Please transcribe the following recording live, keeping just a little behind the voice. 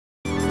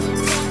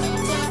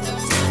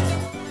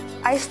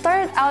I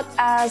started out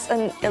as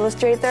an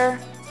illustrator,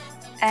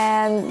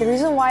 and the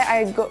reason why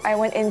I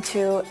went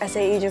into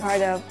SAE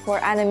Jakarta for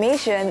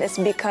animation is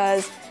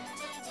because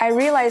I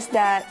realized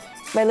that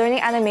by learning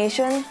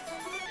animation,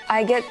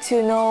 I get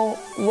to know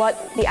what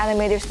the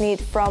animators need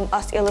from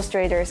us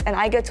illustrators, and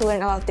I get to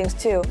learn a lot of things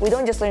too. We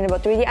don't just learn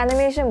about 3D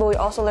animation, but we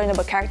also learn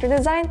about character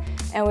design,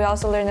 and we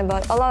also learn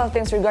about a lot of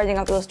things regarding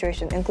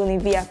illustration,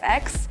 including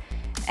VFX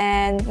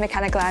and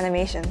mechanical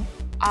animation.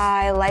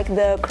 I like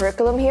the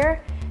curriculum here,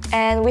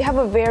 and we have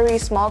a very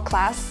small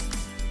class,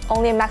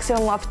 only a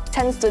maximum of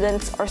 10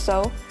 students or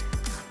so.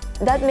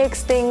 That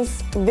makes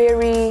things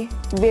very,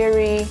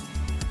 very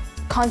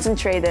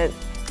concentrated.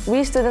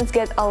 We students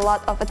get a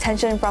lot of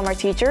attention from our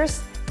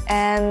teachers,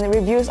 and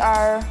reviews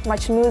are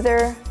much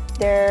smoother,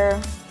 they're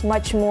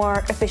much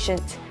more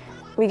efficient.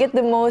 We get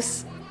the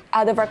most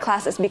out of our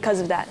classes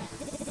because of that.